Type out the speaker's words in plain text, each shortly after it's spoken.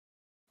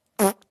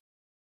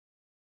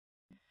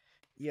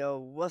Yo,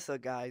 what's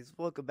up guys?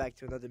 Welcome back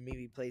to another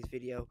Mimi Plays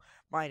video.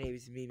 My name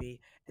is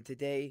Mimi, and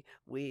today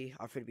we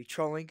are going to be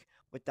trolling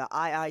with the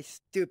I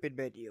stupid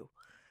menu.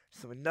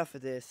 So enough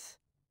of this,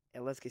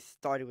 and let's get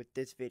started with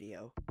this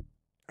video.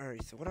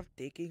 Alright, so what I'm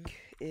thinking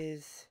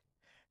is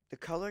the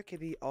color can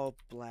be all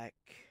black.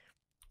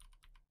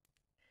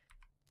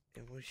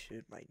 And what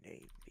should my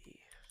name be?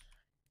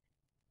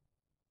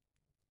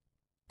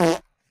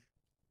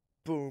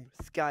 Boom,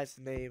 Sky's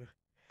the name.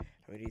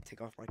 I need to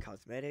take off my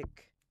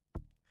cosmetic.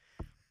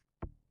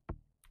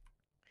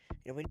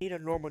 And we need a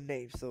normal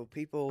name so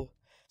people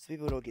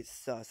don't get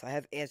sus. I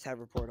have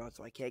anti-report on,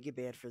 so I can't get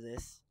banned for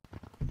this.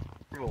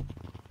 Purple.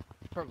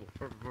 Purple.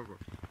 Purple. Purple.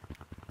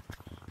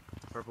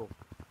 Purple.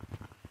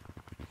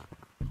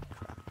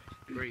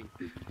 Green.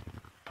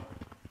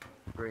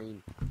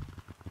 Green.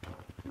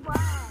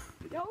 Wow.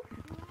 Nope.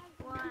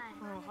 What?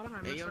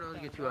 Hey, you know to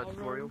get you a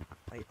tutorial?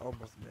 I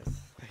almost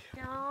missed.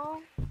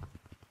 No.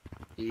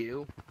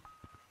 You?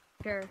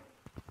 Sure.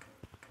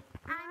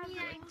 I mean,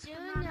 I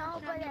do know,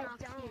 but I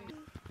don't.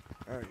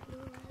 Alright.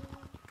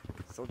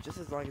 So just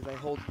as long as I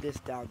hold this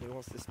down, they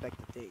won't suspect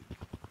the thing.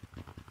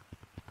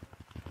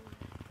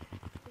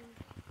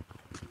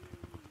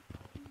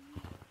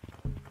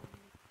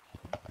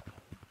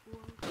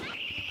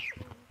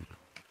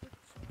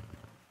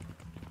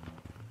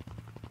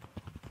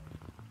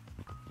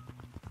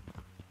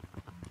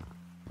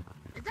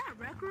 Is that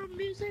rec room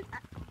music?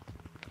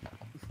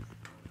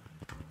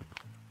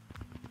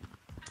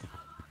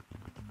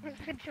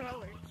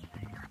 Controller.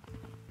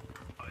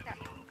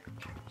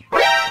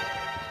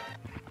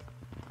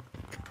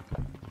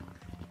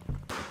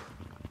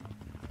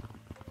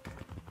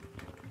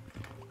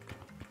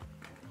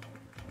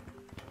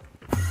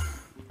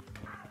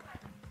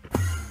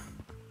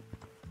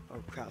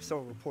 Oh crap,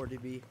 someone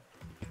reported me.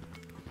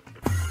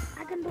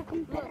 I can do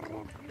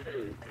competitive.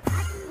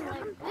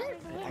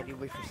 I need to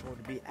wait for someone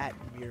to be at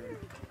Mirror.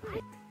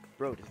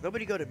 Bro, does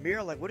nobody go to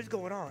Mirror? Like, what is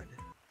going on?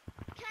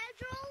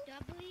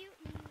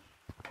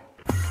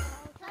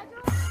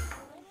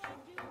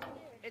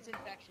 It's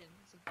infection.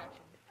 It's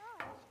infection.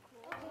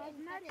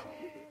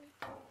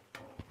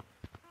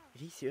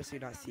 Did he seriously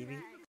not see me?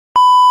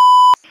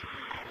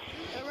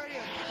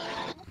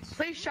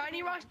 Play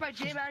Shiny Rocks by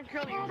J-Man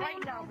Curly right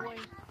now, boy.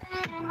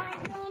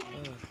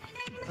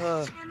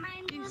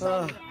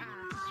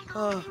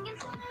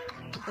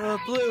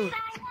 Blue.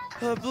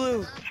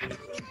 Blue.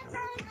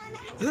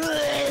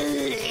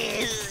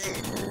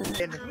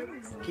 And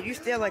can you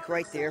stand like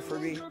right there for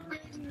me?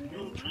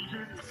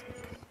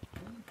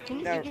 Can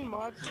you give me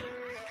mods?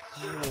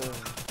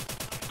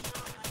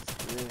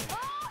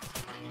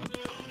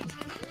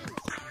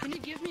 Can you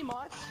give me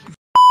mods?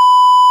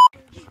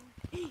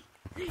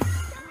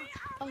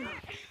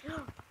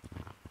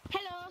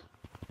 Hello.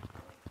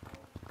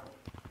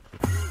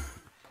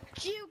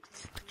 Cute.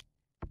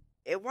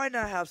 And why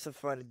not have some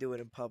fun and do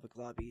it in public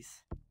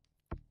lobbies?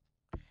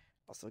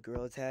 Also,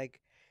 Gorilla Tag,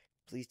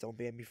 please don't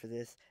ban me for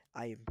this.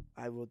 I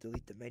will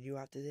delete the menu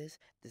after this.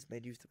 This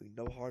menu is doing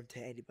no harm to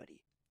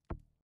anybody.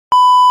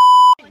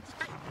 Wait,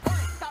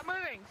 stop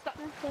moving. Stop.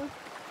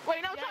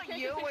 Wait, no, it's not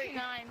you. Wait.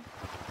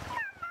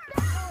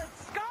 Oh,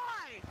 it's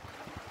Sky.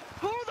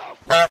 Who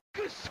the f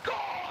is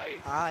Sky?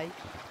 Hi.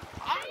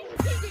 Come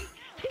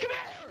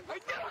here. I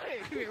did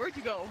it. Come here. Where'd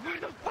you go? Where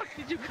the fuck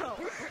did you go?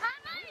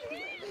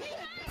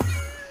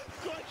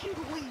 So I can't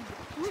leave.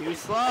 Too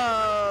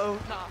slow.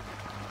 Nah.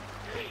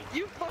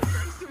 You fucker,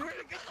 I swear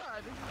to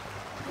God.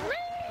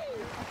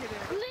 Leave! Okay,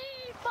 there.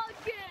 Leave,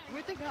 fucking!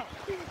 Where'd they go?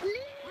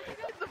 Leave!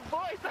 It's the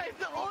voice. That's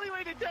the only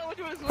way to tell which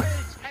was which.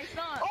 I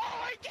saw it.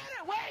 Oh, I get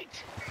it.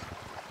 Wait.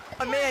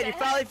 Oh man, you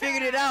finally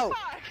figured it out.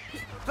 Fuck.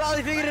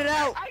 Finally figured it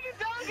out. I can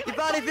tell You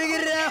finally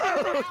figured it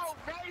out.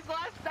 Very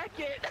last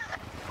second.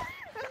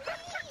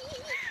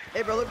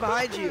 Hey bro, look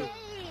behind you.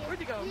 Where'd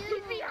you go?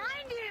 He's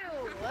behind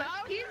you!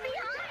 Stop. He's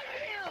behind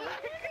you!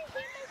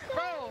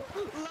 Bro,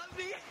 let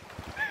me.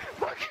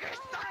 Fucker,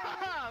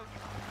 stop.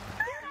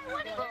 Bro,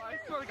 I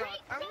swear to God,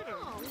 I'm gonna.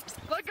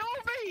 Let go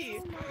of me.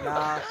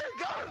 Nah. Let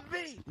go of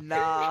me.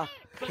 Nah.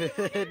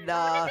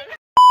 Nah.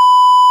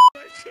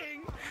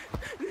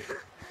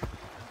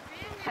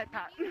 Head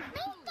pat.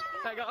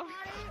 Let go.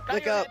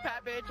 Look your up. head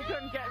pat, bitch. You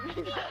couldn't get me.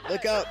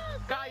 Look up.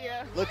 Got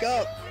ya. Look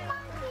up.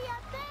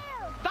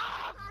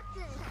 Stop.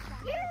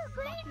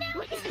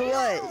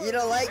 What? You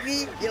don't like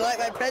me? You don't like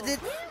my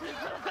presents?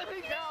 Let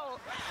me go.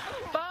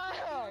 Fuck.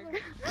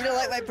 You don't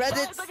like my It's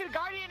presents? like a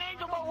guardian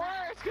angel, but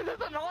worse, because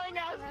it's annoying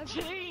as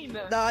Gene.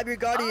 Nah, I'm your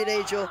guardian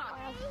angel.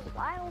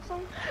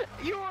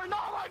 You are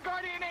not my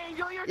guardian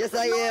angel. You're Yes,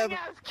 just I am. annoying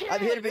as kid. I'm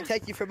here to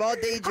protect you from all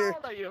danger. How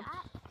old are you?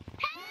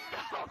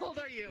 How old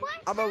are you?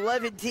 I'm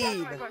 11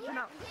 teen.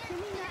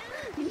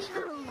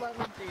 You're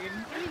 11.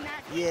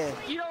 Yeah.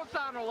 You don't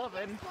sound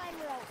 11.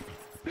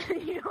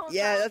 You don't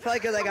Yeah, sound that's probably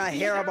because I got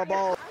hair on my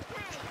balls.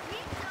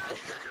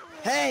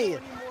 Hey!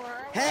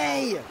 anymore.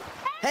 Hey!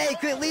 Hey,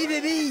 quit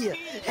leaving me!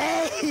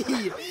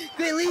 Hey!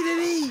 Quit leaving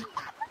me!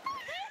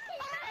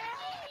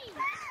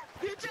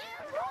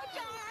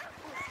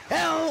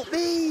 Help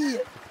me!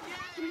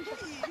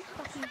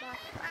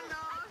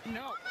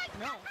 No,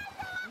 no.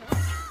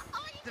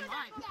 They're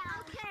mine.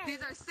 These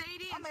are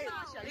Sadie and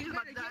Sasha. These are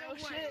my Oh,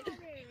 shit.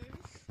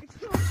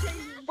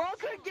 Bro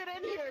couldn't get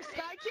in here.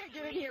 Sky can't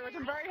get in here, which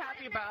I'm very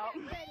happy about.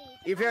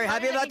 You're very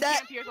happy about that?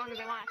 Can't here as long as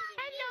they want.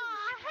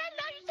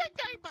 Hello, you said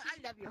that, but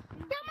I love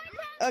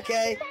you.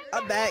 Okay,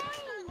 I'm back.